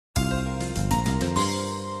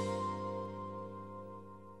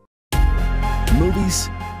Movies,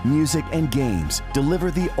 music, and games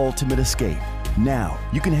deliver the ultimate escape. Now,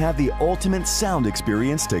 you can have the ultimate sound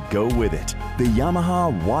experience to go with it. The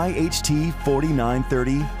Yamaha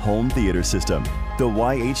YHT-4930 Home Theater System. The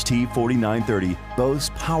YHT-4930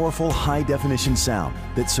 boasts powerful high-definition sound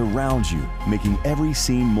that surrounds you, making every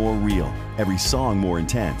scene more real, every song more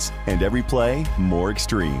intense, and every play more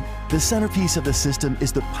extreme. The centerpiece of the system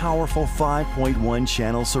is the powerful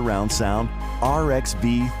 5.1-channel surround sound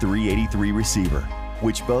RXV383 receiver,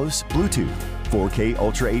 which boasts Bluetooth, 4K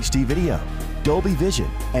Ultra HD video, Dolby Vision,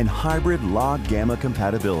 and hybrid log gamma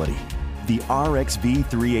compatibility. The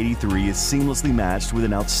RXV383 is seamlessly matched with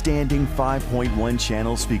an outstanding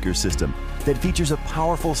 5.1-channel speaker system that features a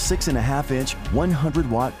powerful 6.5-inch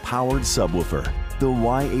 100-watt powered subwoofer. The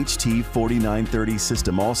YHT-4930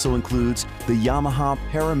 system also includes the Yamaha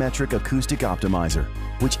Parametric Acoustic Optimizer,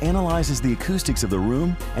 which analyzes the acoustics of the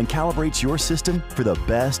room and calibrates your system for the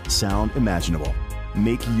best sound imaginable.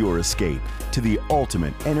 Make your escape to the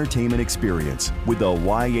ultimate entertainment experience with the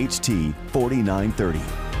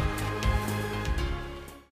YHT-4930.